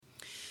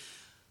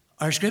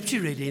Our scripture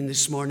reading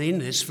this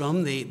morning is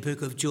from the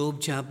book of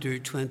Job, chapter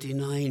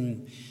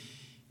 29.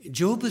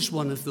 Job is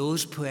one of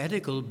those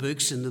poetical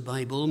books in the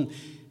Bible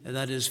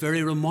that is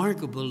very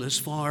remarkable as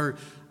far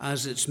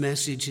as its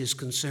message is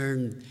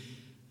concerned.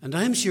 And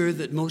I'm sure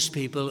that most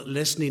people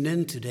listening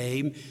in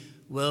today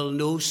will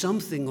know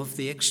something of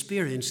the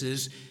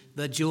experiences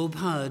that Job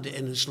had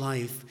in his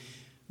life.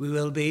 We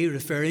will be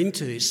referring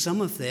to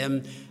some of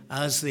them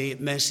as the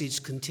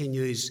message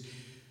continues.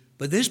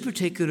 But this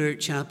particular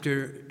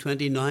chapter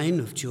 29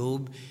 of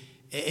Job,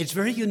 it's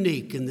very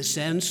unique in the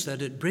sense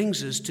that it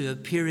brings us to a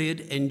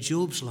period in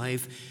Job's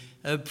life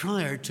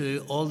prior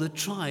to all the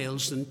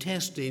trials and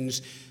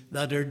testings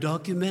that are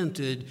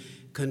documented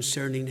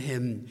concerning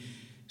him.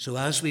 So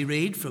as we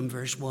read from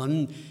verse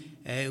 1,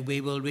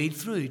 we will read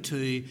through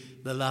to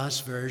the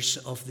last verse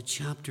of the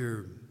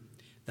chapter.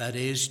 That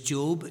is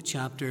Job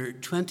chapter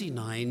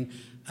 29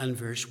 and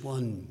verse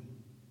 1.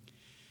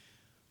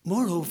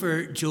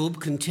 Moreover, Job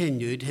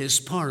continued his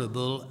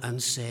parable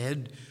and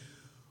said,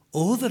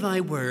 "Oh, that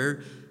I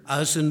were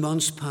as in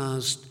months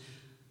past,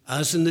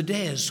 as in the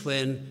days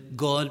when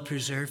God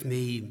preserved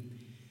me,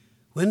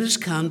 when his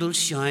candle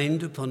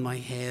shined upon my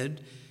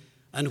head,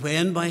 and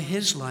when by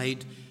his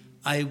light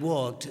I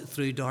walked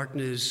through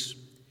darkness,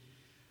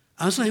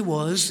 as I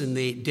was in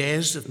the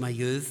days of my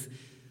youth,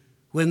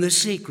 when the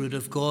secret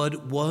of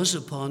God was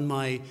upon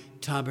my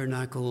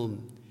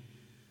tabernacle,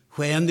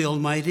 when the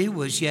Almighty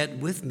was yet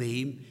with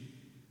me,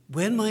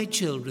 when my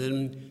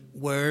children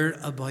were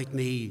about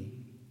me,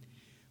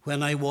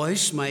 when I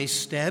washed my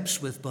steps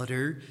with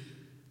butter,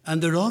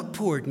 and the rock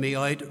poured me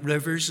out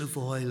rivers of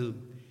oil,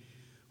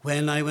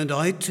 when I went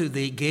out to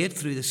the gate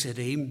through the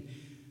city,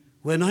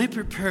 when I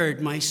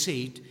prepared my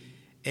seat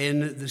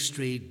in the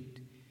street.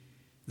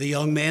 The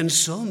young men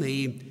saw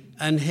me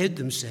and hid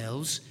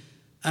themselves,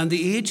 and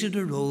the aged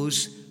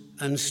arose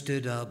and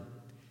stood up.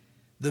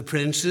 The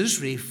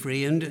princes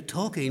refrained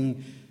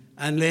talking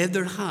and laid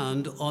their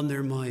hand on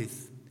their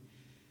mouth.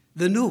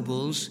 The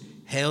nobles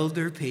held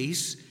their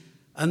peace,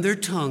 and their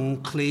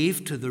tongue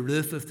cleaved to the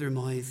roof of their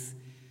mouth.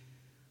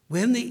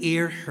 When the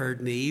ear heard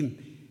me,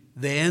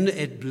 then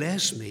it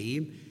blessed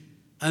me,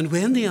 and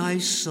when the eye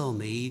saw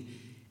me,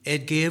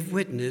 it gave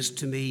witness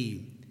to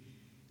me,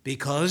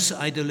 because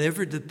I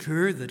delivered the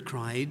poor that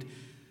cried,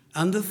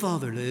 and the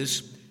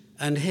fatherless,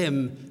 and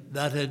him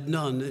that had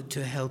none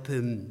to help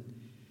him.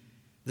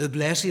 The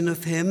blessing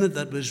of him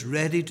that was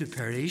ready to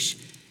perish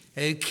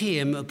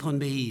came upon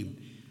me,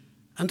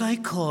 and I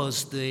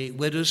caused the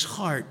widow's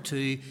heart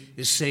to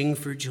sing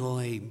for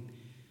joy.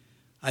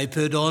 I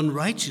put on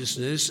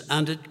righteousness,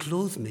 and it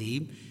clothed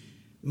me.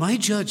 My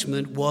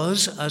judgment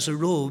was as a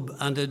robe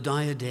and a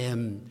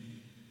diadem.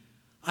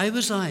 I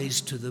was eyes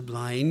to the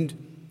blind,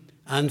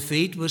 and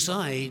feet was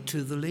I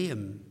to the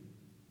lame.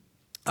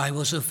 I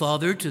was a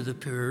father to the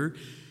poor,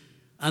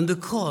 and the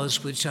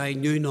cause which I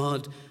knew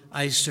not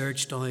I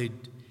searched out.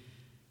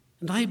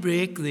 And I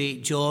brake the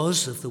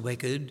jaws of the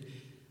wicked,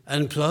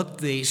 and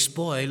plucked the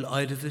spoil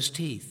out of his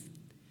teeth.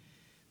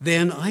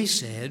 Then I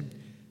said,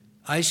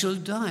 I shall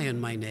die in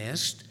my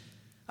nest.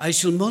 I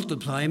shall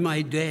multiply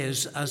my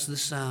days as the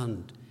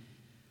sand.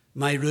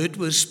 My root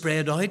was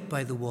spread out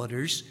by the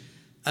waters,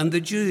 and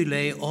the dew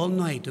lay all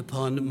night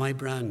upon my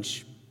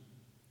branch.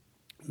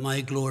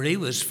 My glory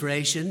was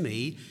fresh in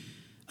me,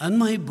 and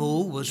my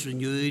bow was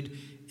renewed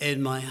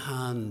in my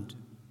hand.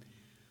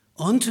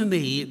 Unto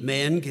me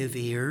men gave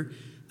ear,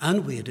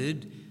 and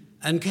waited,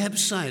 and kept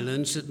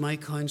silence at my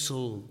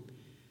counsel.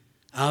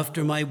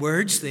 After my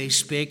words they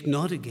spake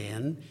not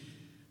again,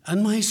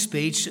 and my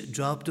speech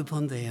dropped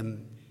upon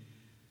them.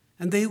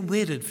 And they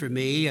waited for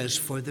me as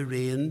for the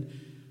rain,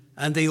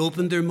 and they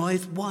opened their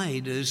mouth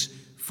wide as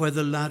for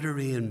the latter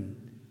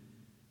rain.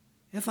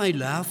 If I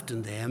laughed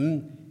in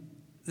them,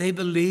 they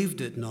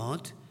believed it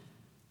not,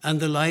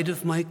 and the light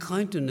of my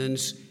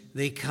countenance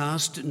they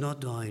cast not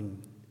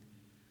down.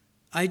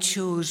 I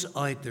chose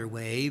out their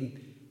way,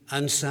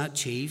 and sat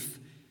chief,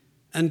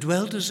 and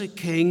dwelt as a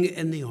king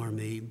in the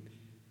army,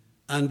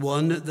 and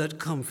one that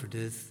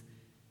comforteth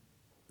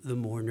the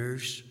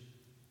mourners.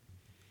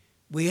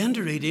 We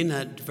enter reading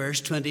at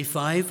verse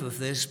 25 of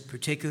this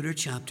particular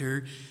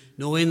chapter,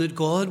 knowing that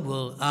God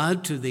will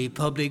add to the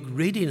public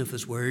reading of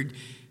his word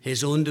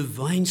his own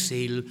divine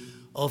seal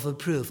of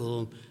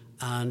approval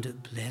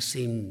and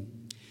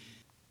blessing.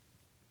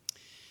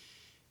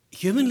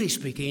 Humanly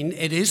speaking,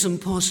 it is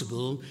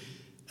impossible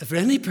for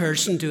any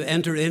person to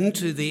enter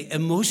into the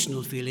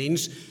emotional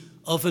feelings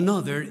of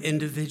another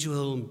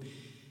individual,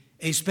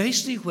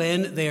 especially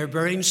when they are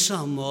bearing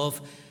some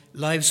of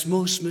life's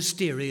most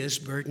mysterious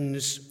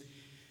burdens.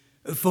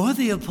 For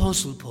the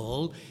Apostle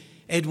Paul,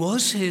 it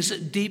was his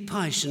deep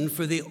passion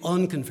for the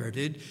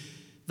unconverted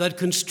that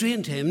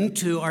constrained him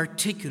to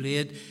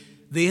articulate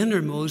the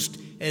innermost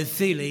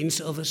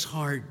feelings of his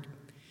heart.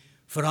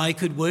 For I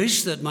could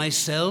wish that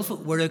myself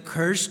were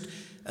accursed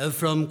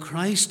from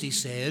Christ, he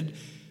said,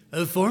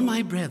 for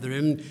my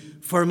brethren,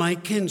 for my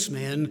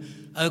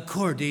kinsmen,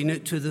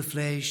 according to the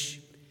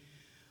flesh.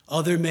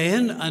 Other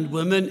men and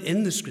women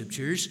in the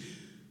Scriptures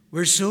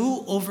were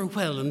so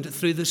overwhelmed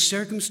through the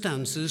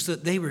circumstances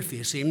that they were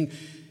facing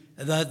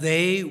that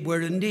they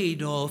were in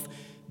need of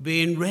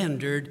being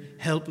rendered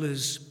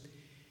helpless.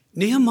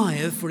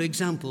 Nehemiah, for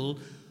example,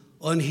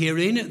 on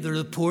hearing the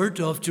report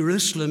of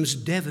Jerusalem's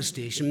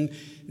devastation,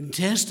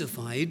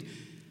 testified,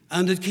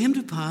 "And it came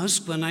to pass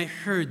when I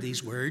heard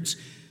these words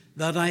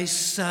that I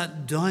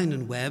sat down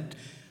and wept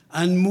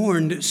and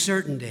mourned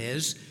certain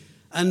days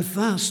and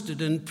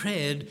fasted and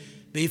prayed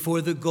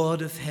before the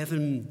God of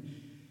heaven."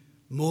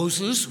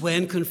 Moses,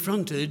 when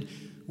confronted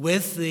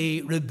with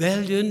the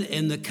rebellion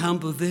in the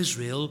camp of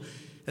Israel,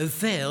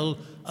 fell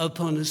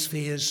upon his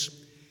face,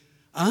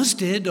 as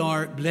did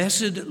our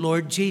blessed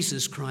Lord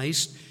Jesus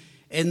Christ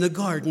in the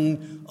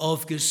Garden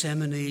of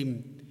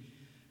Gethsemane.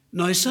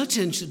 Now, such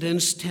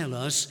incidents tell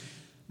us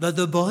that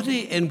the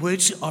body in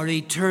which our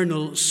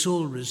eternal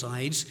soul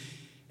resides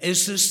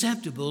is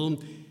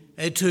susceptible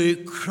to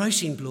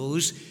crushing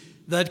blows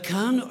that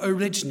can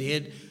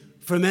originate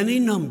from any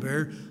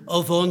number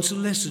of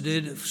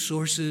unsolicited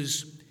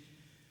sources.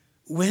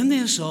 When the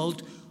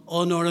assault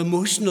on our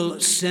emotional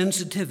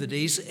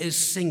sensitivities is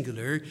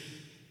singular,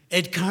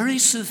 it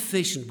carries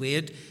sufficient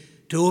weight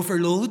to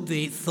overload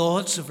the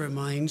thoughts of our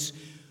minds.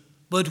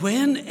 But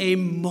when a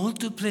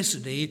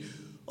multiplicity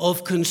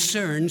of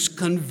concerns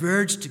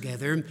converge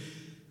together,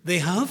 they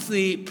have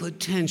the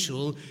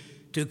potential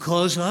to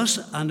cause us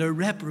an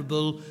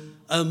irreparable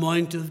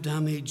amount of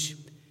damage.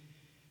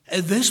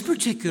 This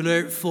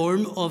particular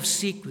form of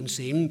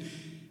sequencing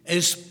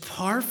is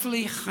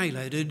powerfully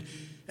highlighted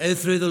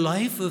through the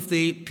life of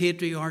the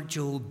patriarch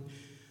Job,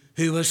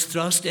 who was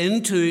thrust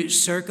into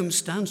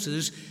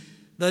circumstances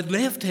that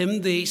left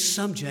him the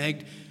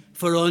subject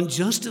for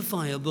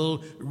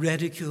unjustifiable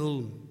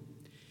ridicule.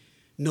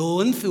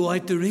 Known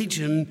throughout the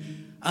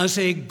region as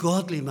a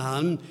godly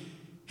man,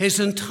 his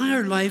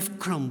entire life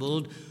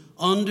crumbled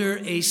under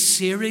a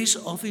series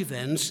of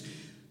events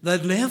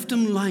that left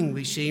him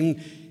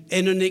languishing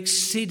in an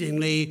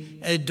exceedingly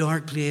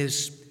dark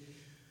place.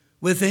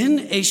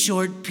 Within a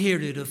short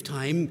period of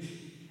time,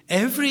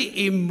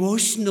 every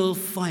emotional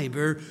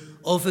fiber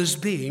of his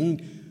being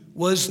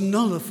was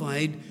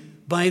nullified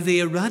by the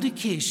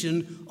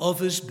eradication of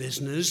his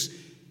business,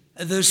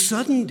 the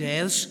sudden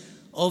deaths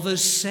of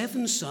his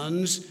 7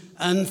 sons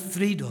and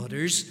 3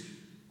 daughters,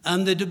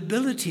 and the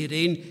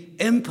debilitating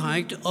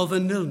impact of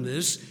an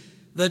illness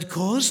that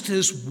caused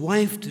his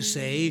wife to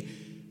say,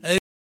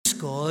 "Praise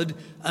God,"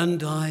 and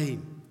die.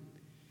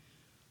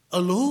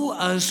 Although,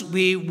 as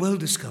we will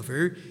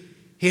discover,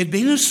 he had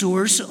been a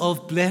source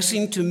of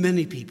blessing to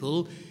many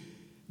people,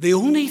 the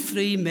only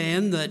 3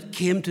 men that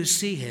came to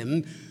see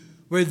him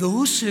were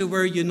those who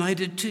were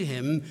united to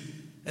him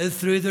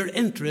through their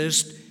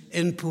interest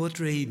in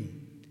poetry.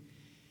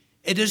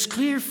 It is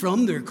clear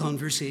from their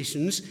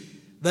conversations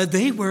that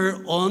they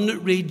were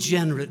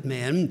unregenerate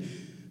men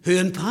who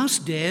in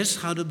past days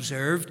had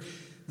observed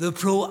the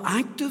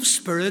proactive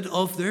spirit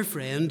of their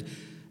friend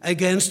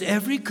against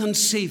every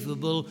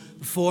conceivable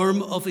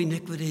form of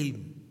iniquity.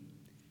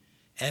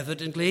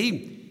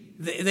 Evidently,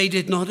 they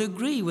did not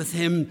agree with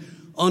him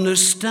on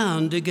his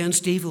stand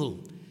against evil,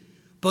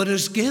 but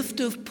his gift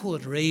of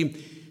poetry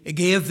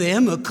gave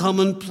them a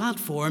common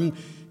platform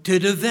to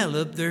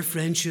develop their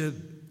friendship.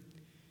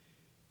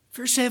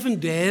 For 7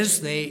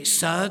 days they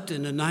sat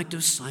in an act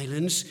of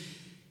silence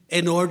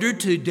in order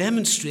to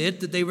demonstrate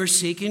that they were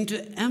seeking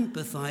to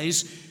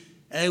empathize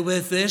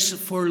with this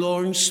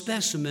forlorn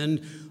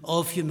specimen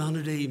of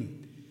humanity.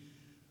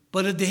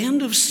 But at the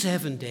end of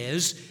 7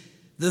 days,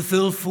 the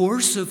full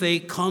force of a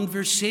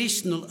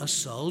conversational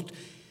assault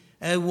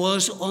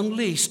was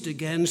unleashed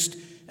against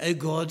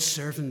God's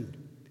servant.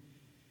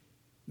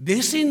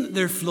 Basing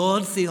their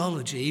flawed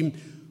theology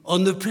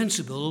on the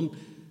principle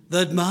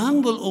that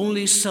man will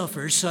only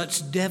suffer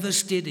such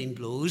devastating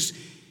blows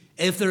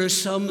if there is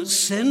some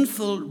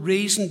sinful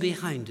reason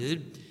behind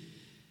it,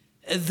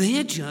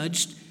 they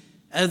judged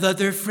that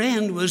their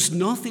friend was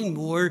nothing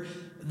more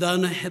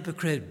than a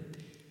hypocrite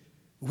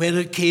when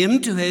it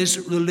came to his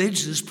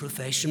religious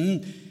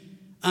profession,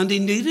 and he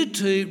needed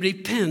to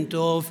repent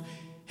of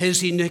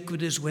his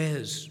iniquitous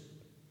ways.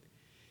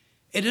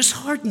 It is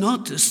hard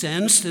not to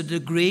sense the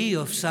degree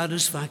of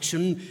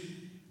satisfaction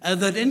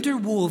that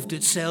interwove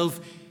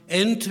itself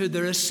into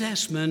their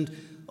assessment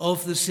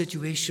of the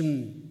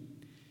situation.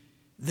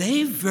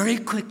 They very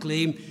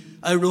quickly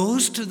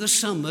arose to the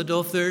summit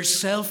of their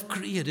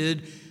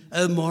self-created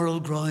moral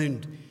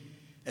ground,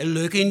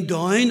 looking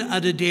down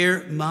at a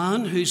dear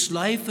man whose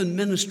life and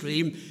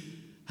ministry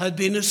had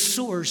been a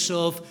source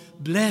of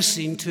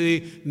blessing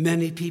to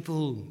many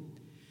people.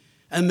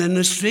 A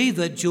ministry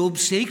that Job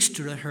seeks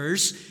to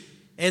rehearse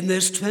in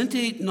this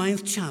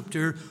 29th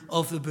chapter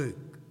of the book.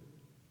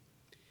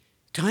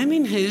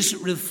 Timing his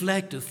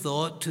reflective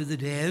thought to the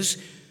days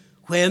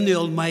when the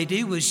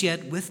Almighty was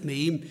yet with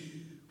me,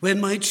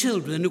 when my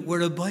children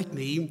were about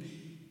me,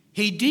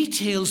 he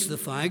details the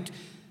fact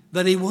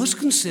that he was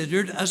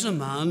considered as a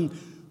man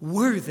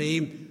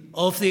worthy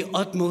of the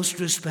utmost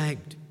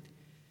respect.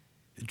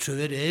 True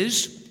it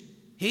is,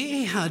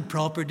 he had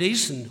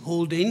properties and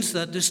holdings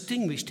that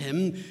distinguished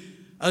him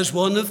as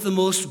one of the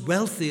most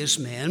wealthiest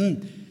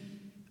men,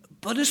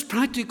 but his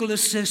practical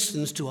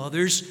assistance to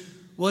others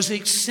was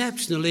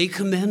exceptionally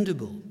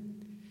commendable.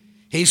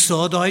 He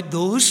sought out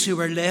those who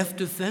were left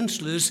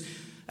defenseless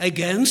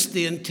against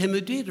the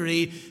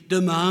intimidatory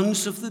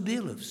demands of the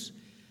bailiffs.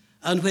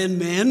 And when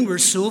men were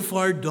so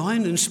far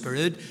down in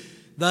spirit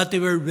that they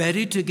were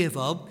ready to give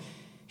up,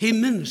 he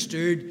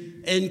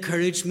ministered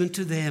encouragement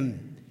to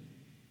them.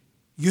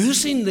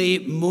 Using the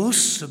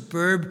most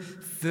superb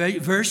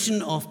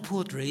version of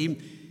poetry,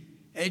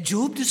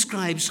 Job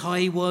describes how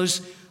he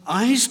was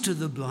eyes to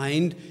the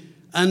blind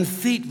and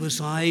feet was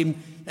I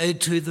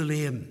to the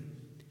lame.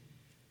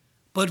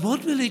 But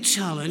what really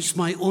challenged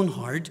my own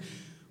heart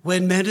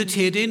when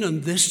meditating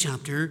on this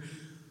chapter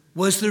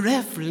was the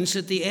reference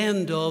at the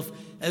end of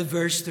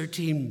verse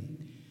 13.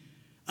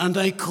 And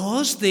I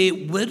caused the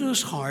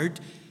widow's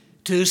heart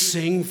to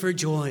sing for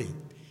joy.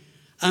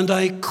 And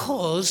I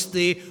caused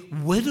the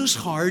widow's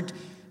heart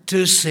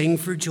to sing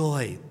for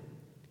joy.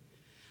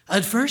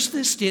 At first,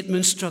 this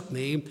statement struck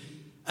me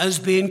as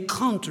being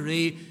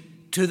contrary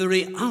to the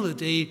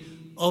reality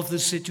of the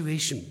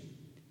situation.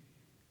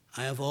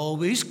 I have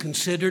always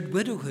considered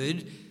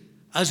widowhood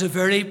as a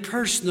very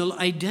personal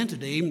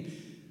identity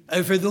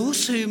for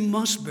those who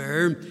must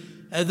bear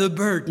the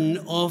burden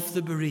of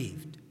the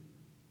bereaved.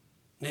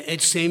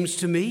 It seems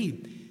to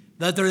me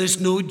that there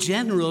is no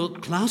general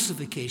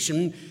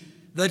classification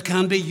that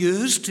can be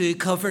used to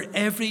cover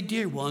every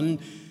dear one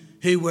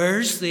who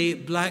wears the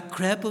black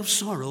crepe of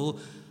sorrow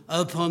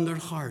upon their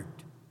heart.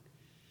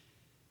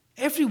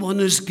 Everyone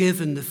is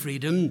given the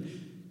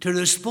freedom to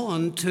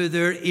respond to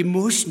their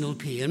emotional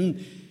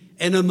pain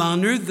in a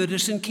manner that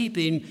is in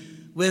keeping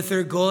with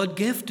their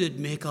God-gifted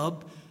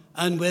makeup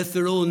and with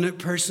their own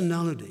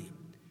personality.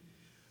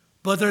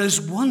 But there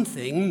is one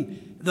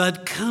thing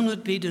that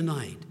cannot be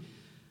denied,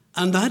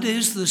 and that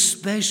is the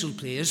special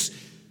place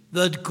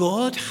that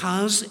God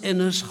has in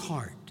his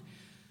heart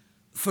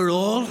for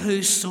all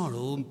who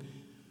sorrow,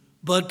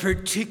 but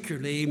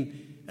particularly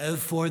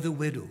for the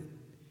widow.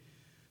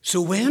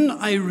 So when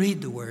I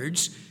read the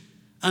words,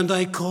 and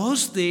I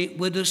caused the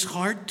widow's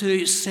heart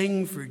to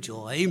sing for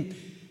joy,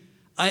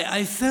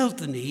 I felt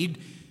the need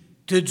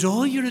to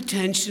draw your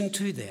attention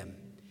to them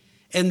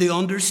in the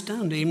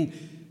understanding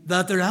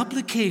that their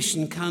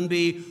application can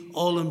be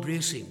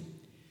all-embracing.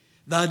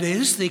 That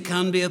is, they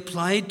can be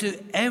applied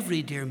to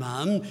every dear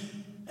man,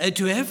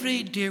 to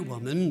every dear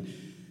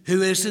woman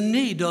who is in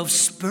need of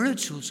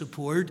spiritual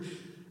support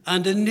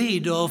and in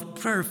need of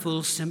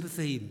prayerful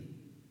sympathy.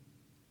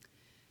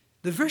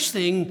 The first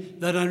thing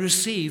that I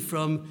received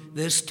from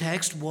this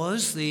text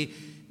was the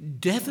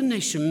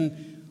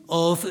definition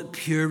of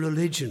pure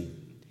religion.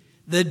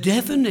 The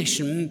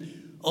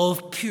definition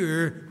of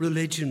pure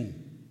religion.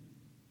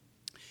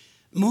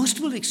 Most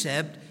will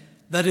accept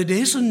that it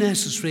is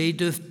unnecessary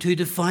to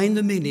define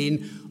the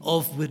meaning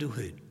of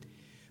widowhood,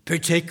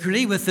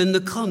 particularly within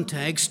the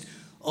context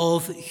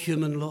of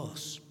human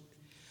loss.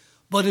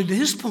 But it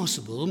is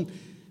possible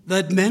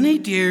that many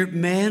dear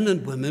men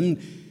and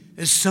women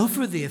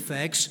suffer the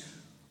effects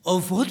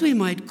of what we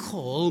might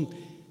call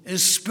a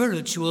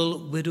spiritual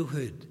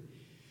widowhood.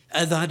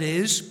 That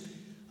is,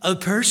 a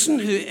person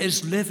who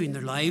is living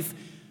their life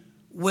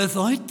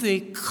without the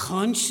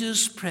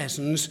conscious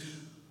presence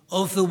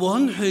of the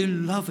one who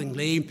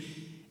lovingly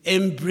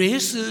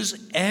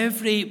embraces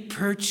every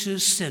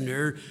purchased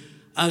sinner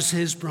as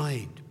his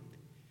bride.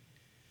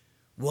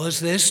 Was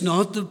this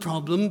not the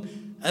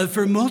problem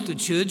for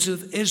multitudes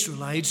of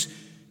Israelites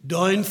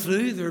down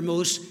through their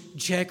most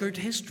checkered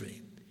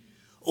history?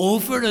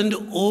 Over and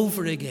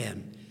over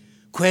again,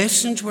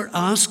 questions were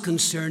asked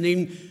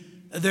concerning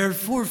their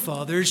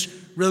forefathers'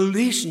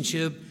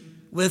 relationship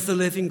with the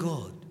living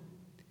God.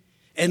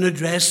 In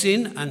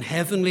addressing an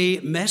heavenly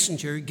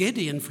messenger,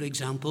 Gideon, for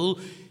example,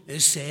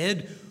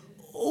 said,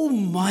 "O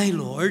my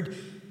Lord,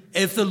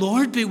 if the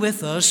Lord be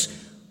with us,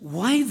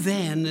 why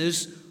then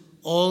is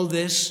all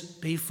this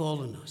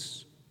befallen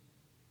us?"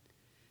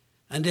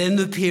 And in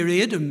the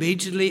period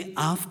immediately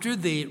after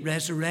the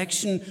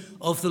resurrection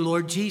of the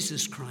Lord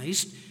Jesus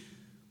Christ,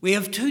 we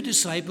have two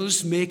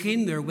disciples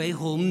making their way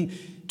home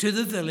to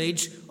the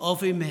village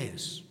of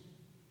Emmaus,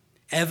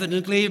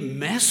 evidently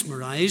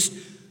mesmerized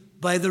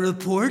by the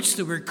reports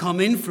that were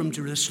coming from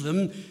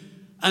Jerusalem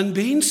and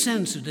being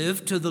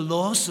sensitive to the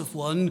loss of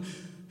one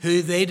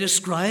who they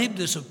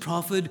described as a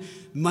prophet,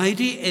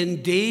 mighty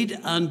in deed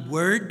and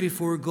word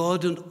before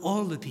God and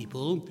all the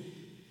people.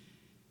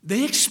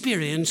 They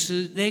experienced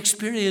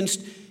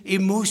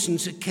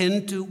emotions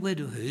akin to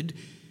widowhood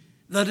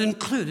that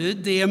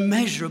included the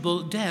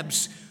immeasurable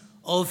depths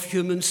of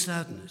human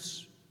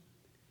sadness.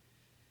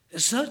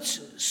 Such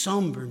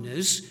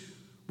somberness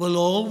will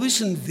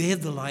always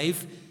invade the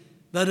life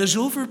that is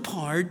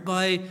overpowered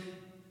by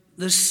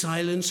the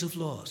silence of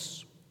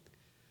loss.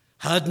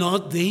 Had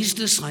not these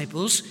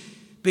disciples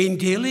been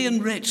daily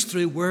enriched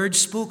through words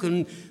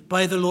spoken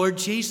by the Lord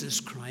Jesus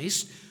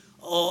Christ,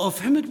 of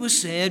whom it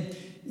was said,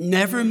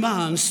 "Never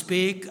man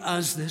spake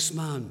as this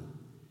man"?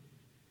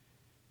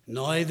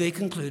 Now they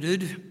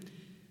concluded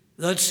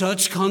that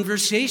such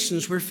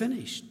conversations were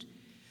finished.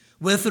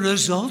 with the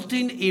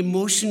resulting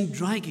emotion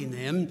dragging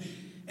them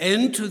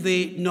into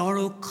the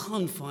narrow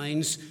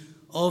confines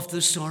of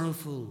the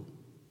sorrowful.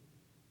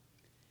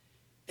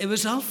 It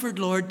was Alfred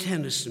Lord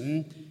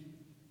Tennyson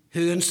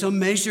who in some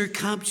measure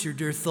captured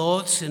their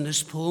thoughts in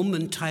his poem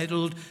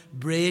entitled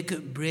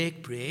Break,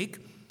 Break, Break,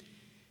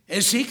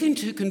 seeking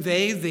to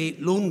convey the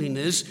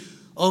loneliness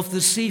of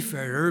the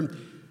seafarer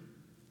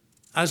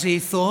as he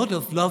thought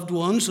of loved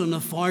ones on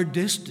a far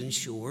distant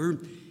shore.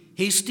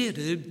 He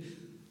stated,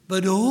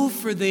 "But oh,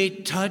 for the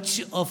touch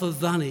of a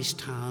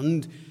vanished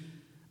hand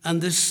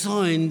and the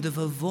sound of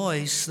a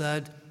voice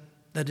that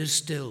is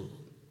still."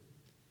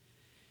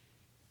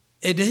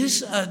 It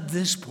is at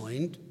this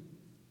point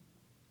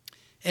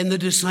in the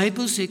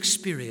disciples'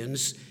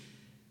 experience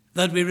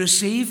that we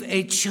receive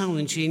a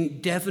challenging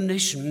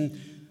definition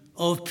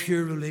of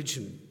pure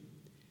religion.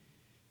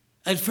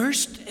 At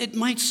first, it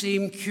might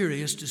seem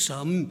curious to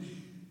some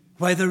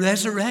why the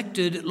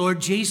resurrected Lord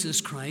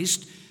Jesus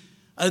Christ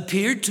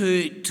appeared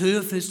to two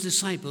of his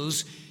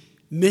disciples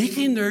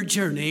making their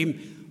journey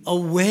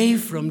away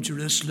from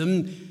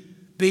Jerusalem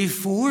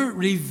before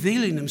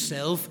revealing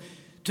himself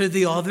to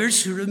the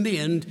others who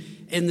remained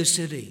in the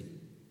city.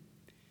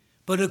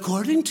 But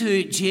according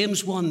to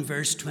James 1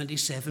 verse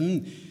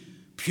 27,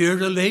 pure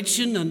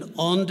religion and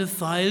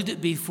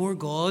undefiled before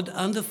God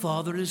and the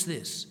Father is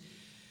this: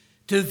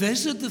 to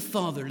visit the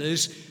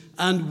fatherless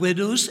and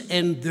widows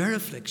in their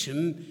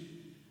affliction,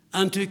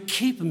 and to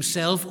keep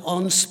himself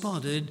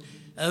unspotted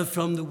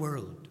from the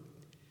world.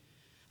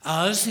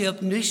 As the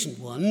omniscient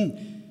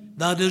one,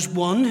 that is,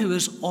 one who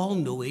is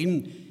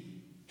all-knowing,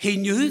 he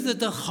knew that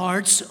the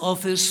hearts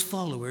of his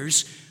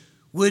followers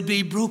would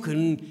be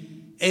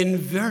broken in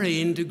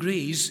varying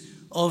degrees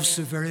of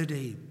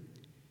severity.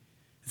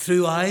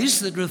 Through eyes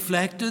that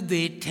reflected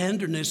the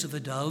tenderness of a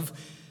dove,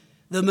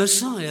 the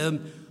Messiah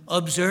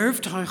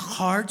observed how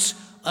hearts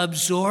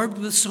absorbed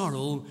with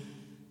sorrow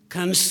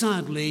can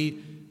sadly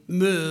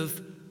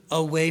move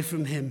away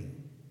from him.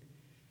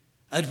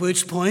 At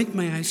which point,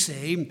 may I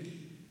say,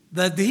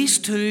 that these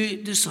two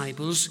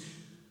disciples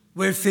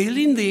were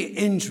feeling the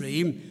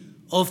injury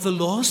of the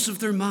loss of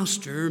their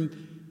master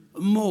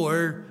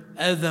more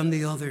than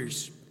the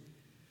others.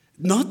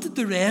 Not that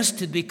the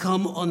rest had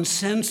become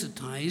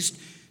unsensitized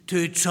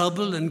to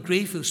trouble and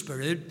grief of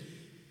spirit.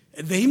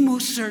 They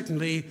most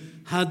certainly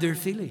had their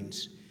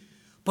feelings.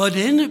 But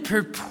in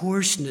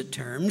proportionate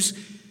terms,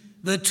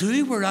 the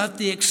two were at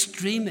the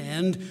extreme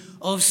end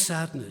of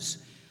sadness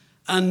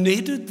and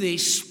needed the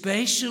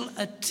special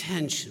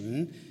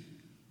attention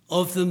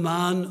of the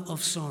man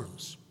of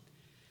sorrows.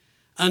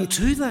 And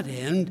to that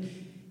end,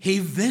 he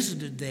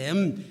visited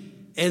them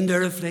in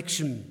their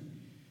affliction,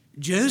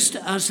 just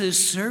as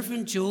his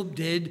servant Job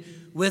did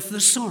with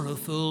the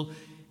sorrowful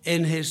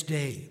in his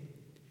day.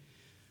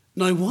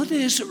 Now, what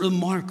is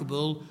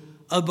remarkable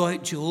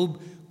about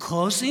Job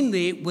causing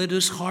the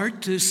widow's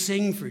heart to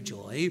sing for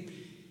joy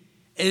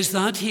is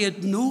that he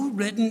had no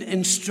written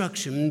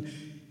instruction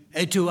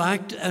to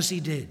act as he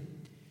did.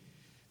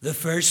 The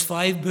first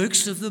 5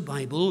 books of the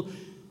Bible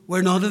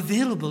were not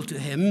available to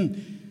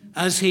him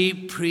as he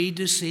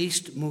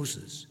predeceased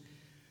Moses.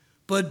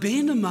 But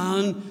being a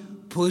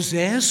man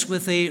possessed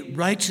with a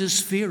righteous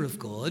fear of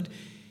God,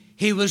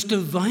 he was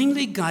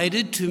divinely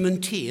guided to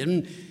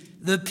maintain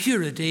the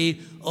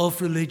purity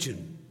of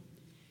religion.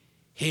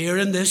 Here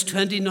in this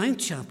 29th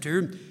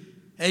chapter,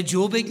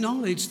 Job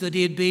acknowledged that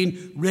he had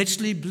been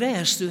richly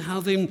blessed through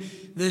having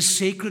the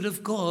secret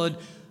of God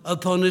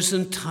upon his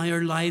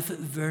entire life,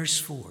 verse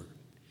 4.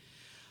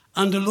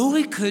 And although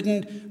he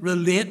couldn't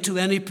relate to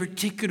any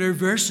particular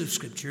verse of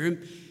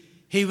Scripture,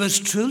 he was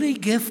truly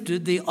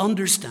gifted the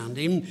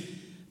understanding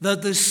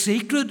that the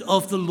secret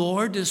of the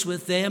Lord is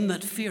with them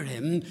that fear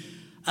him,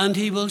 and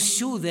he will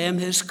show them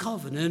his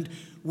covenant,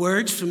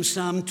 words from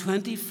Psalm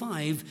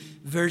 25,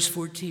 verse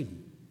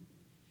 14.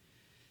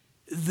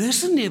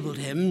 This enabled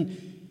him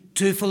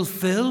to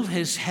fulfill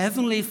his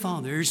heavenly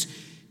Father's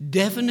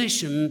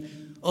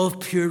definition of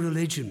pure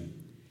religion,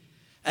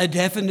 a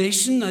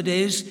definition that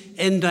is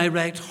in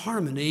direct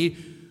harmony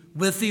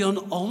with the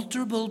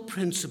unalterable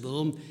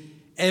principle: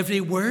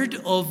 every word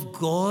of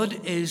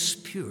God is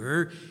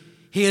pure.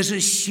 He is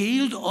a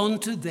shield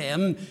unto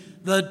them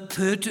that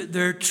put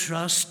their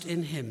trust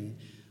in him.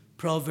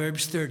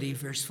 Proverbs 30,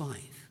 verse 5.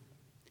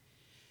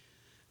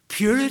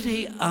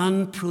 Purity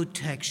and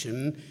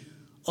protection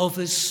of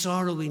his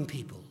sorrowing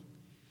people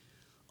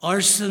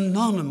are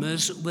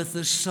synonymous with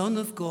the Son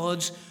of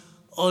God's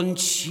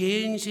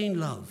unchanging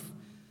love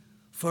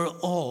for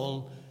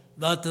all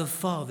that the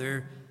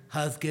Father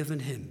hath given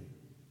him.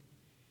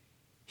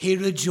 He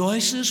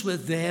rejoices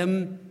with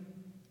them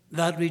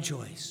that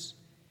rejoice.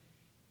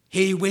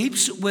 He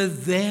weeps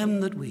with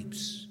them that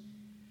weeps.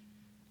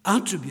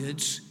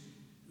 Attributes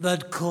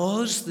that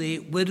cause the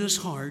widow's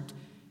heart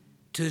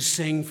to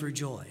sing for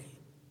joy.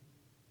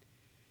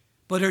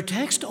 But our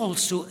text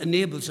also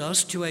enables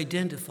us to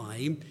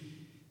identify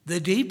the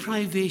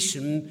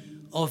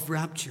deprivation of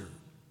rapture.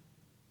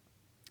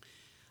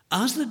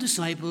 As the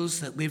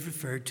disciples that we've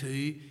referred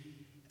to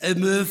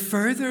move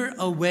further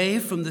away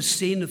from the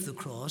scene of the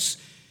cross,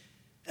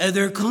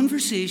 Their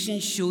conversation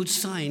showed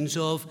signs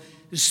of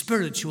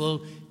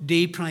spiritual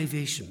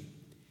deprivation.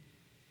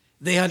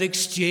 They had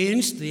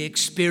exchanged the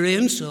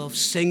experience of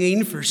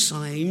singing for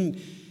sighing,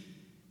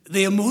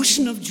 the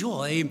emotion of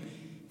joy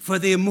for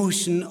the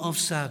emotion of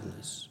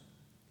sadness.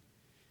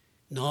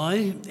 Now,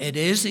 it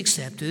is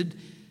accepted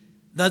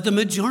that the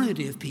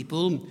majority of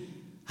people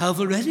have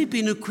already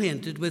been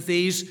acquainted with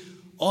these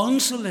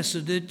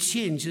unsolicited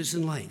changes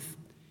in life,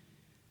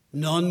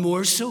 none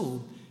more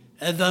so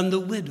than the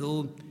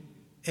widow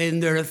in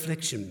their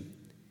affliction.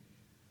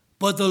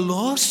 But the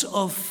loss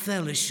of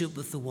fellowship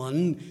with the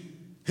one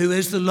who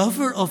is the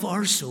lover of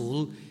our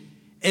soul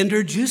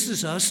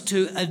introduces us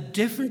to a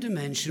different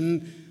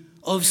dimension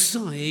of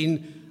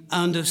sighing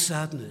and of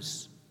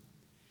sadness.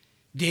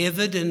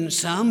 David in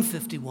Psalm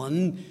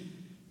 51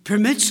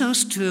 permits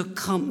us to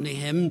accompany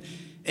him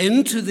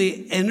into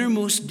the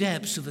innermost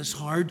depths of his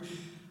heart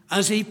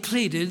as he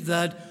pleaded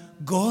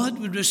that God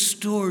would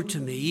restore to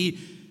me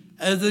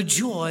the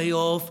joy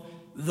of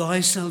thy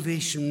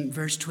salvation,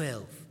 verse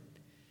 12.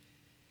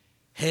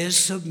 His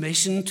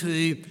submission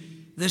to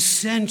the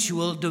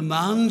sensual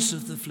demands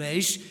of the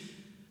flesh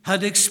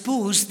had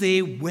exposed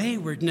the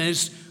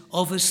waywardness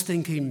of his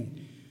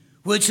thinking,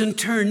 which in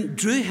turn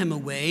drew him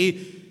away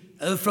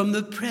from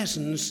the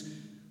presence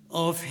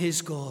of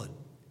his God.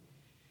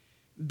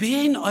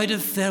 Being out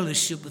of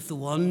fellowship with the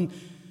one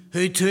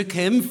who took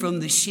him from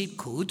the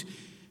sheepcote,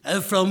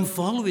 from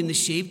following the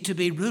sheep to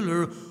be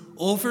ruler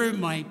over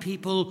my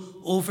people,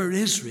 over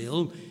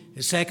Israel,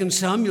 2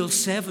 Samuel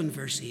 7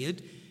 verse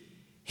 8,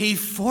 he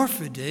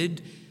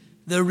forfeited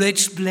the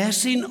rich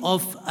blessing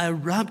of a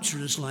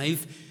rapturous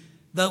life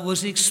that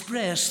was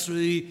expressed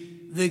through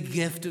the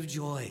gift of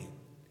joy.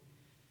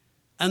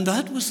 And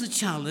that was the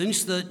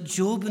challenge that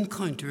Job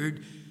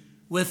encountered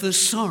with the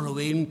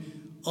sorrowing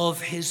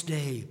of his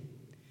day,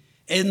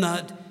 in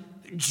that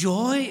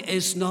joy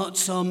is not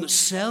some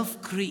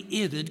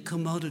self-created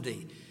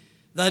commodity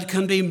that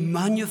can be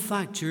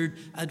manufactured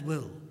at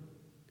will.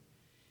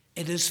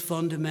 It is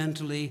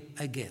fundamentally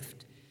a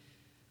gift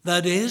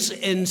that is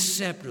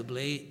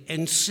inseparably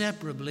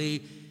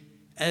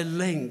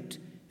linked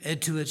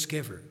to its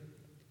giver.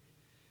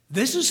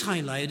 This is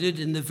highlighted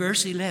in the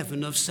verse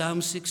 11 of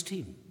Psalm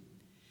 16.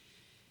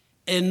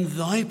 In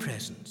thy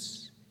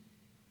presence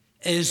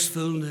is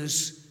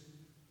fullness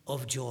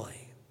of joy.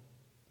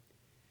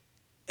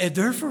 It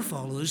therefore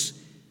follows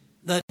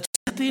that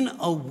stepping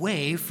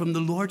away from the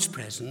Lord's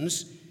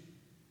presence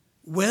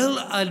will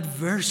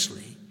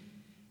adversely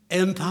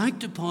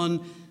impact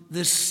upon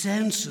the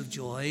sense of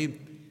joy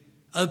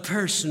a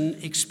person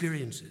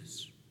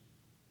experiences.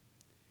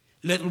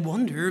 Little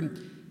wonder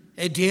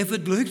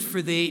David looked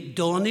for the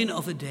dawning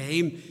of a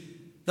day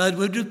that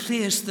would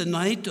replace the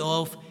night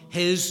of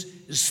his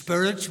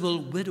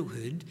spiritual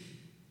widowhood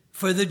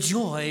for the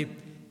joy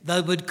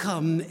that would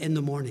come in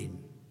the morning.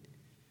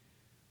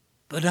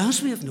 But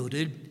as we have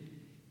noted,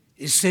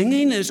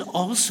 singing is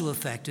also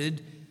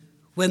affected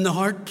when the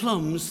heart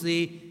plumbs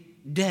the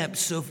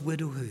depths of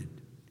widowhood.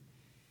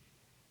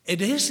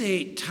 It is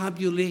a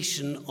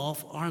tabulation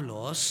of our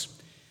loss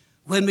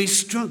when we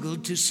struggle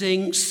to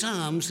sing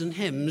psalms and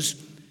hymns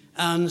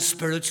and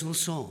spiritual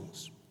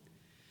songs.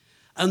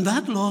 And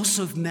that loss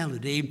of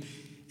melody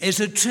is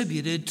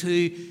attributed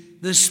to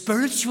the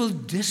spiritual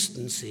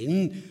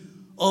distancing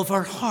of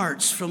our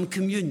hearts from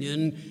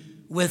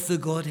communion with the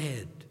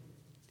Godhead.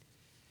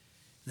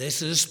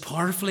 This is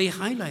powerfully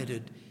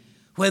highlighted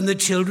when the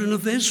children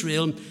of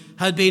Israel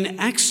had been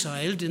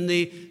exiled in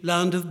the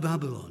land of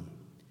Babylon.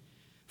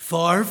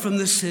 Far from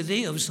the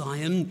city of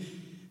Zion,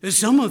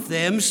 some of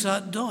them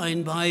sat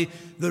down by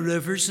the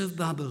rivers of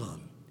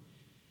Babylon,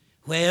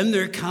 when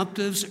their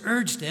captives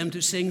urged them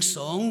to sing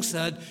songs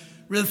that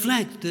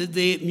reflected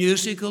the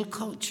musical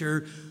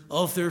culture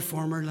of their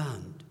former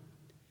land.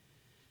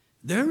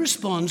 Their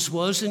response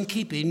was in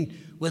keeping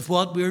with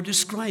what we're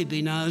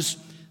describing as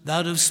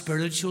that of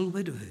spiritual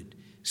widowhood.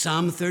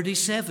 Psalm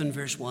 37,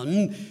 verse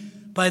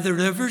 1, by the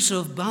rivers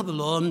of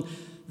Babylon,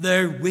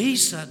 there we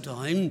sat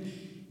down,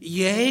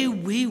 yea,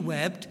 we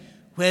wept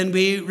when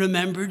we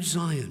remembered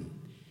Zion.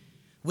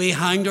 We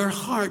hanged our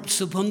harps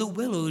upon the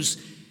willows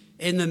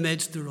in the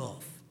midst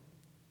thereof.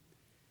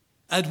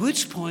 At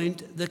which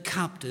point the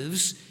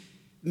captives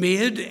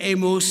made a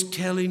most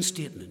telling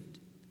statement.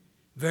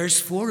 Verse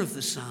 4 of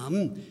the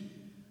psalm,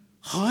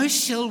 how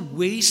shall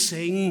we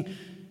sing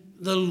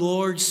the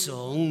Lord's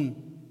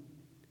song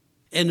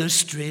in a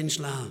strange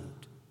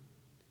land?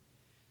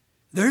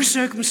 Their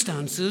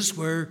circumstances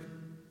were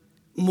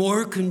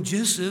more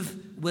conducive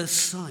with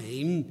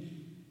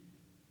sighing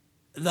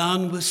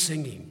than with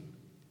singing.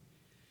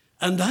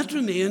 And that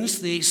remains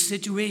the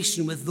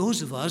situation with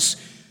those of us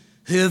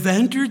who have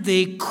entered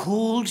the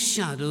cold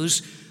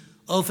shadows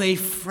of a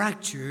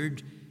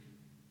fractured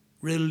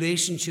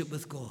relationship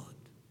with God.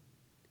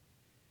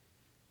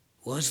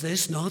 Was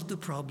this not the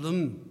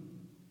problem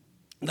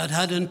that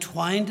had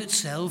entwined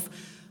itself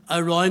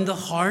around the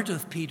heart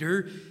of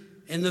Peter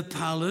in the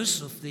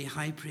palace of the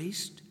high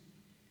priest?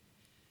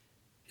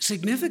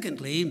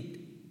 Significantly,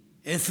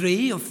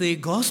 Three of the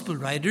gospel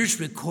writers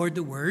record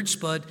the words,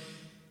 but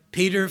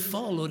Peter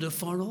followed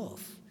afar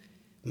off: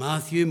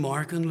 Matthew,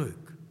 Mark, and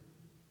Luke.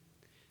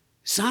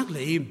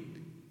 Sadly,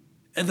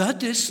 that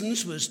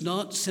distance was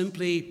not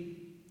simply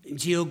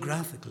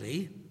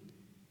geographically,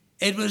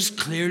 it was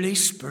clearly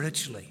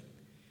spiritually.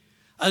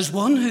 As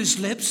one whose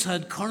lips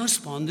had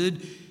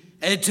corresponded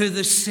to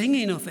the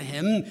singing of a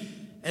hymn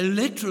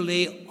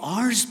literally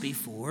hours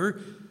before,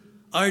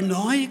 are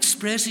now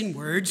expressing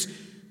words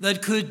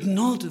that could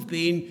not have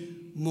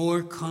been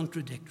more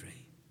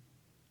contradictory.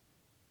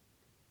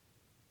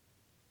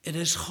 It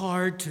is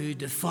hard to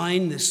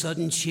define the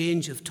sudden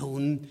change of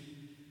tone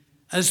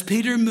as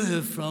Peter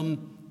moved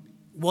from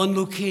one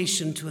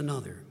location to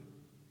another.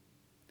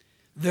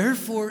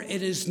 Therefore,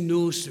 it is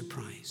no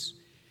surprise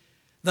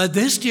that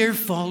this dear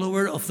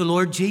follower of the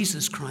Lord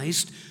Jesus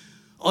Christ,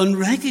 on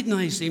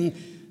recognizing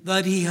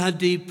that he had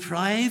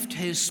deprived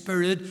his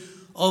spirit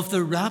of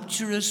the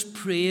rapturous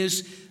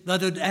praise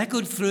that had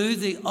echoed through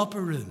the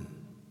upper room,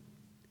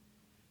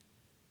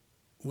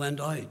 went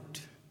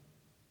out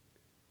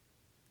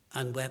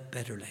and wept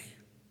bitterly.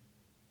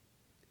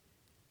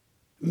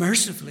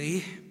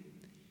 Mercifully,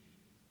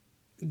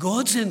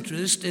 God's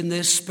interest in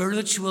this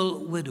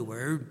spiritual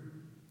widower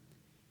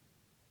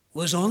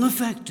was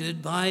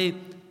unaffected by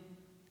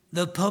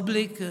the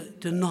public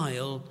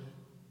denial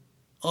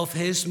of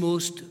his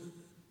most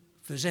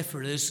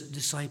vociferous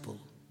disciple.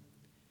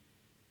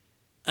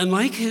 And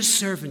like his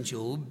servant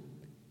Job,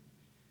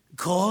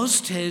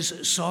 caused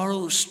his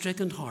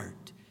sorrow-stricken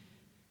heart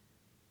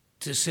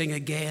to sing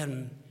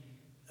again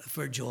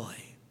for joy.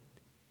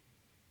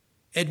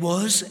 It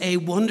was a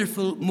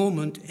wonderful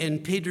moment in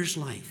Peter's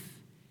life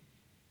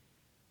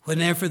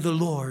whenever the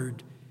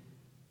Lord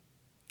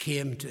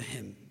came to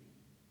him.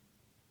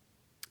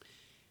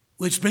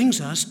 Which brings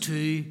us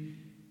to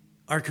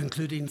our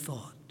concluding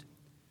thought,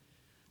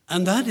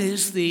 and that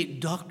is the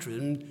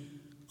doctrine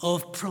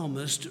of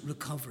promised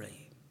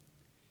recovery.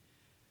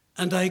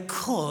 And I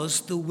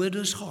caused the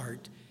widow's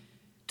heart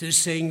to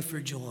sing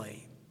for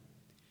joy.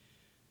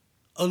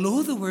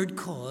 Although the word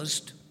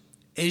caused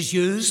is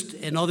used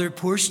in other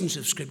portions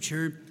of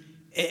Scripture,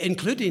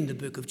 including the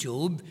book of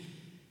Job,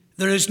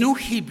 there is no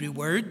Hebrew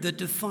word that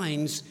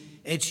defines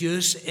its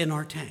use in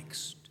our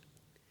text.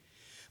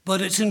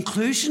 But its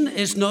inclusion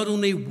is not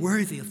only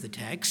worthy of the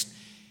text,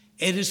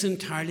 it is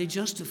entirely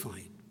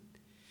justified.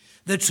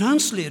 The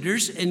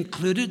translators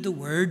included the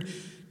word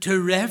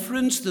to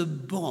reference the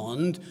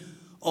bond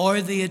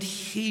or the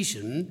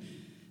adhesion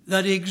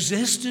that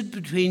existed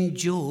between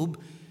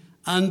Job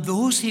and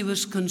those he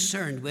was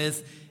concerned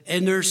with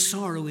in their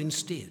sorrowing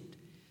state.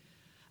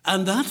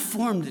 And that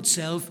formed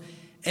itself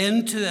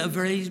into a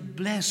very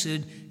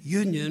blessed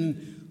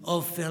union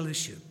of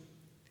fellowship.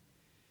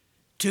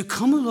 To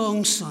come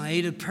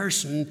alongside a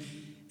person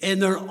in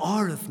their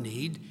hour of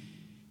need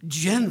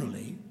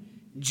generally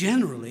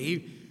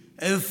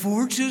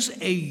forges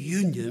a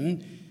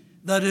union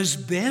that is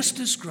best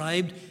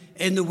described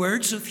in the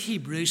words of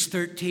Hebrews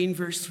 13,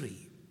 verse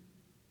 3.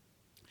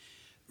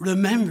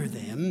 Remember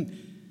them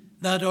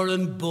that are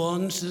in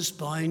bonds as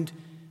bound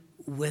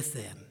with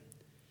them,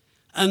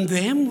 and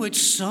them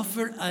which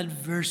suffer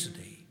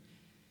adversity,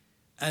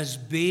 as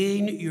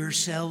being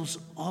yourselves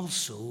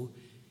also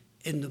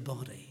in the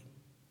body.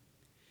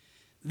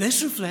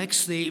 This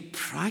reflects the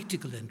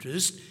practical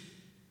interest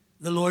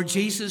the Lord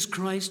Jesus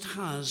Christ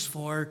has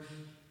for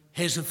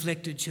his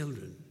afflicted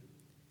children.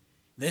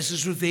 This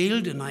is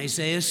revealed in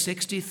Isaiah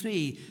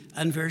 63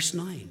 and verse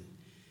 9.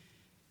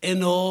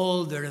 In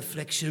all their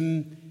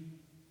affliction,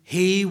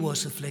 he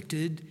was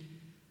afflicted,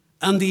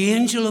 and the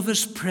angel of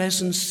his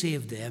presence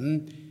saved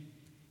them.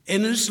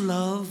 In his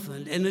love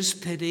and in his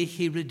pity,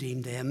 he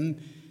redeemed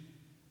them,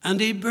 and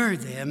he bare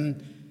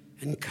them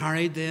and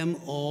carried them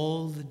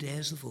all the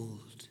days of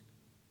old.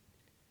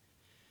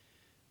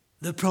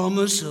 The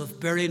promise of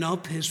bearing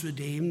up his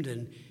redeemed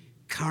and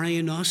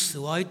carrying us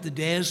throughout the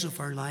days of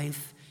our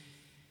life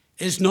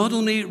is not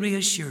only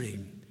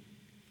reassuring,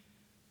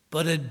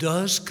 but it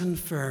does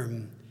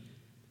confirm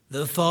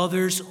the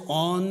Father's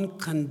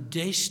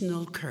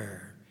unconditional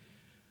care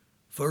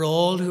for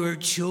all who are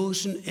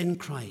chosen in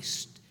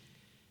Christ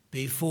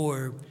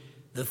before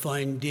the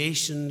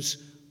foundations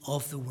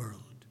of the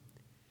world.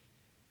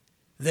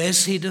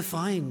 This he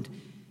defined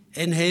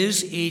in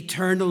his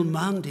eternal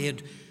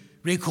mandate,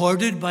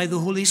 recorded by the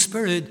Holy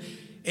Spirit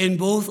in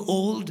both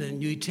Old and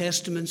New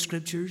Testament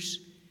scriptures.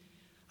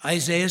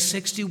 Isaiah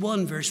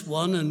 61 verse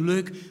 1 and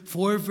Luke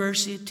 4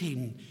 verse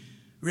 18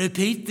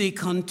 repeat the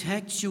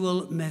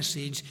contextual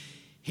message: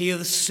 he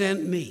hath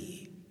sent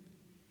me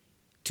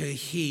to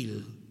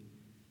heal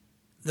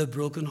the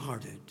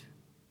brokenhearted.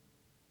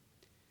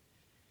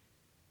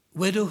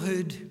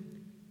 Widowhood,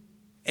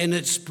 in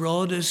its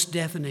broadest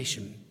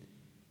definition,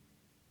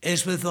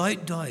 is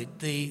without doubt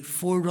the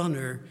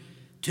forerunner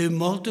to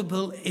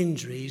multiple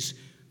injuries,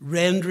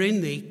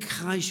 rendering the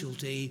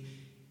casualty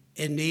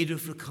in need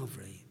of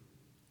recovery.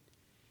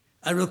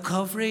 A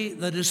recovery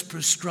that is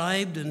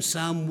prescribed in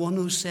Psalm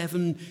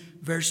 107,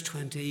 verse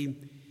 20.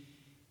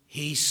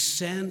 He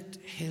sent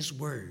his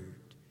word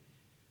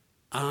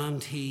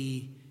and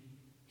he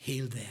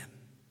healed them.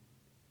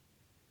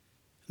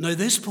 Now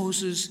this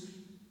poses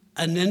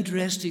an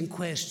interesting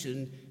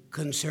question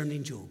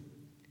concerning Job.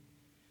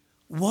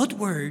 What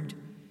word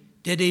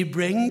did he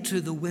bring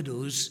to the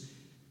widows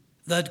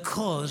that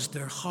caused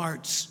their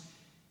hearts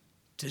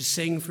to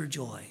sing for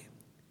joy?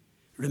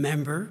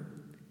 Remember,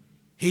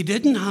 he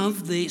didn't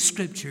have the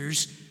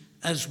scriptures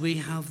as we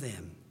have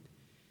them.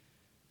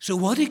 So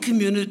what he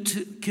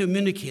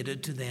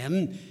communicated to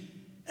them,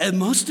 it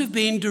must have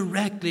been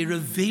directly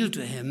revealed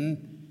to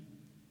him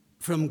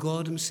from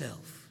God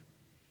himself,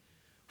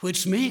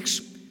 which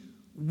makes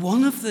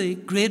one of the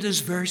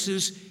greatest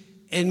verses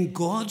in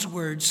God's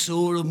word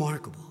so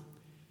remarkable.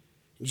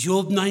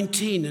 Job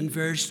 19 and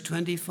verse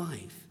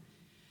 25.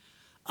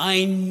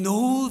 I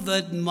know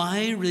that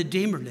my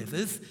Redeemer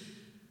liveth,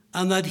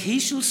 and that he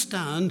shall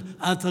stand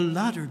at the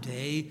latter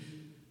day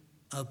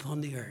upon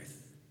the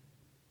earth.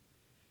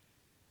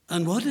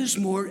 And what is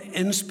more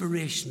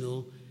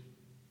inspirational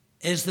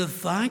is the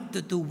fact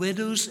that the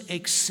widows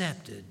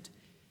accepted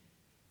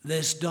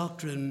this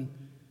doctrine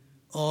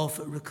of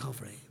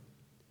recovery.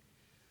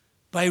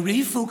 By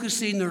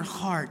refocusing their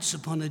hearts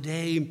upon a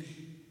day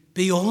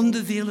beyond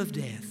the veil of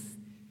death,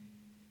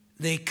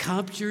 they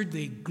captured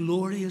the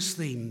glorious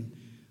theme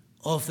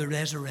of the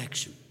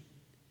resurrection.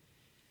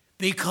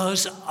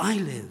 Because I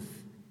live,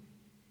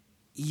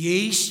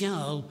 ye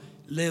shall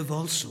live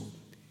also.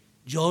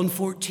 John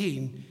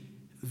 14,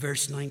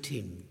 verse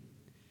 19.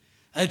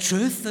 A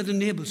truth that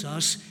enables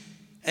us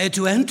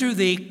to enter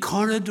the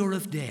corridor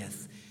of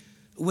death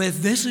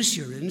with this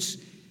assurance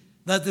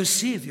that the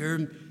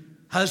Savior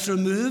has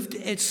removed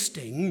its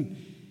sting,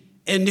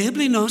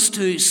 enabling us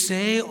to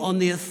say on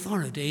the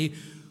authority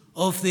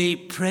of the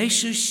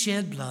precious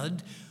shed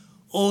blood,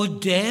 O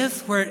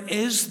death, where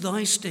is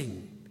thy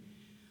sting?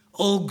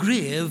 O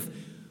grave,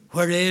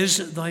 where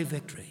is thy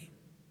victory?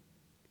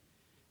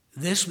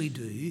 This we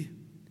do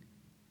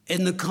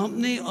in the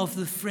company of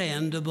the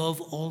friend above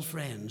all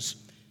friends,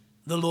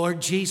 the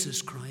Lord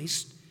Jesus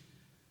Christ,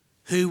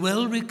 who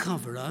will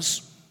recover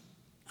us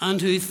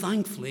and who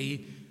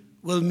thankfully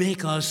will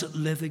make us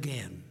live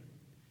again.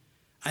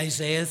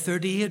 Isaiah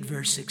 38,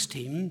 verse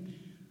 16,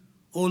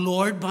 O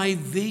Lord, by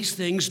these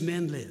things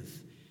men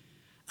live,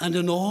 and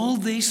in all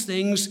these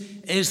things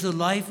is the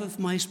life of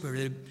my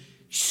spirit.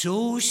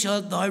 So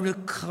shalt thou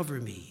recover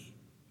me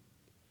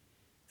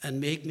and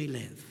make me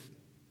live.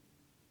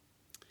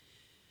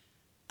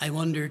 I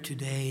wonder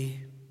today,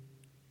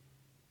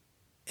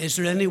 is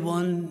there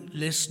anyone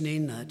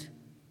listening that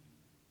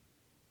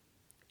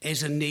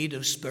is in need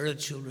of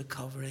spiritual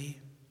recovery?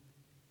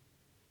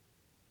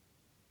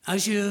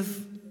 As you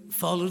have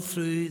followed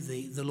through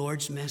the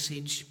Lord's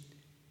message,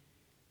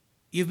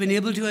 you've been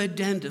able to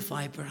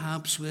identify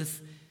perhaps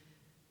with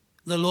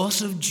the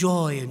loss of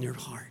joy in your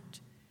heart,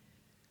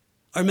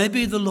 or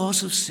maybe the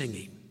loss of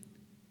singing,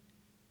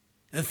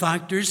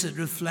 factors that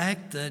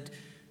reflect that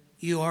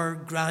you are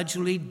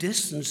gradually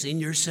distancing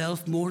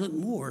yourself more and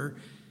more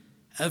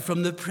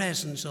from the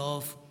presence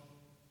of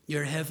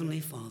your Heavenly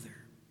Father.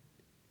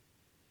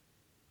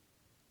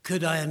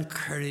 Could I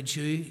encourage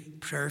you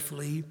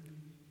prayerfully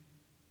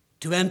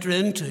to enter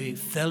into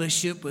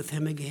fellowship with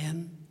Him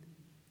again,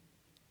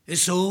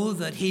 so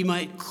that He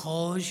might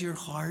cause your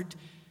heart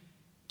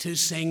to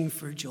sing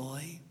for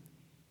joy?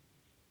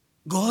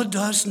 God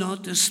does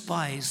not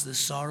despise the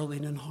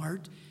sorrowing in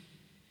heart.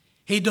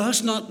 He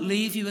does not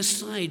leave you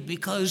aside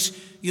because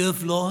you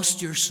have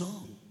lost your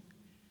song.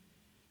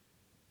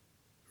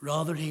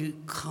 Rather, He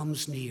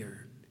comes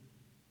near.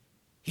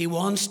 He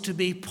wants to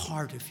be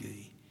part of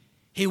you.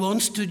 He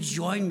wants to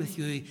join with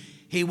you.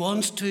 He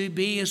wants to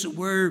be, as it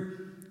were,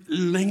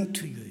 linked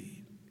to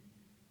you,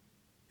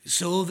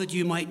 so that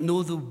you might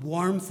know the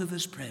warmth of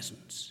His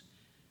presence.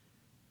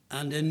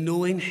 And in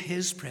knowing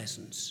His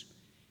presence,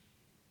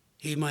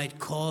 He might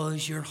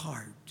cause your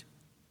heart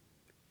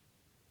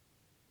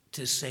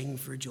to sing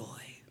for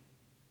joy.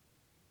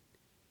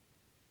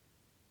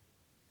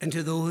 And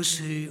to those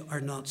who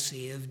are not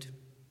saved,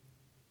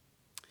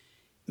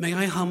 may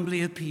I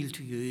humbly appeal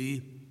to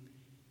you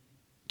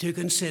to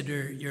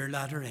consider your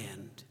latter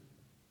end.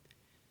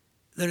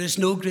 There is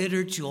no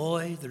greater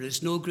joy, there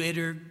is no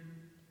greater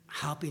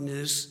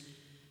happiness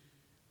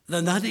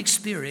than that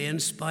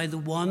experienced by the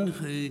one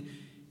who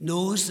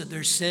knows that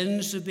their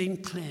sins have been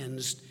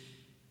cleansed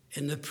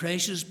in the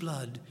precious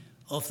blood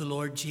of the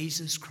Lord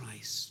Jesus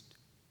Christ.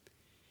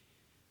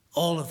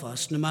 All of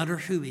us, no matter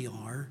who we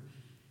are,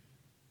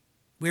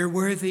 we're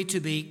worthy to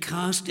be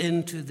cast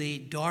into the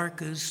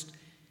darkest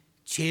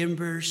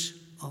chambers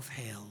of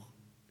hell.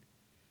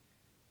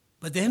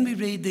 But then we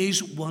read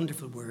these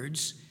wonderful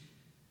words,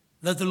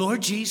 that the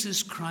Lord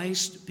Jesus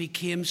Christ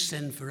became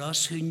sin for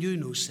us who knew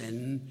no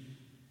sin,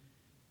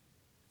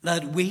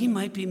 that we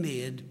might be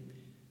made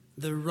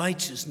the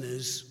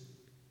righteousness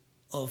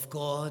of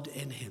God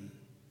in Him.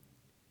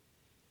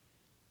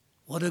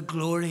 What a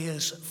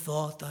glorious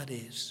thought that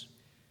is,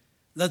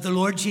 that the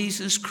Lord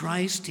Jesus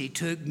Christ, He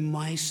took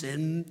my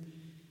sin,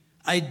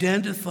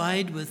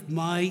 identified with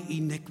my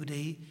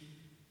iniquity,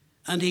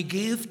 and He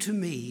gave to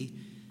me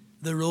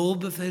the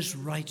robe of his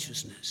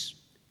righteousness,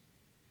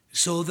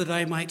 so that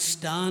I might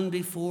stand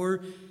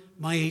before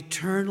my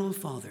eternal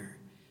Father,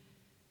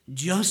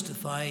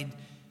 justified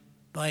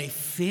by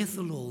faith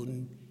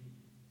alone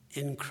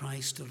in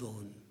Christ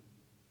alone.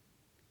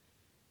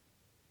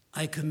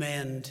 I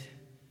commend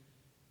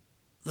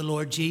the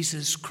Lord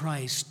Jesus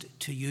Christ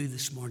to you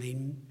this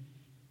morning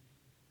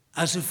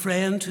as a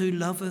friend who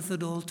loveth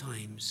at all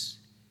times,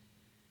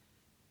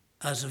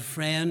 as a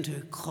friend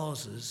who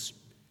causes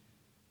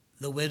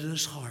the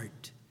widow's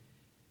heart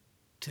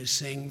to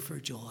sing for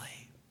joy.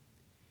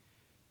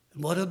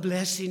 And what a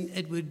blessing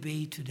it would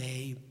be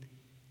today,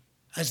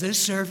 as this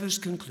service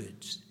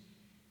concludes,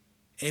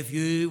 if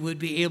you would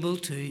be able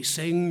to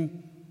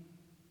sing,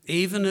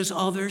 even as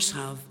others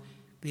have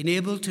been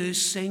able to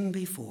sing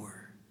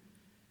before.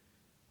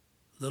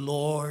 The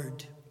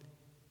Lord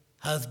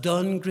hath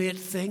done great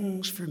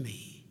things for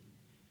me,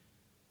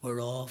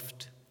 whereof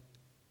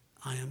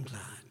I am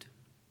glad.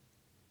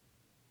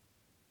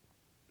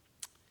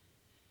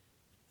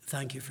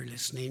 Thank you for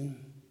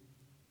listening.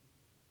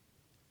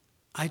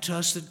 I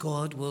trust that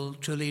God will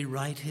truly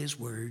write his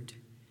word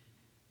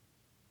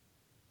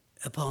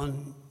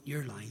upon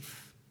your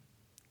life.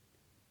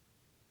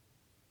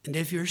 And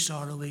if you're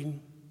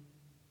sorrowing,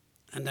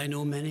 and I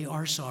know many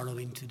are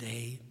sorrowing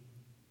today,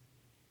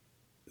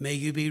 may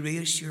you be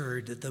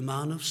reassured that the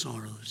man of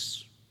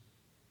sorrows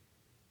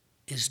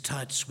is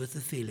touched with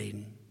the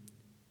feeling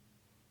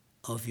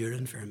of your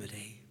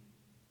infirmity.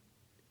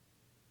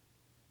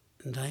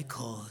 And I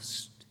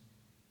caused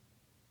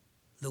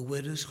the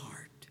widow's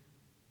heart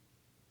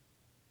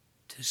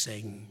to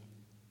sing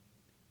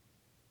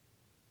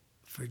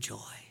for joy.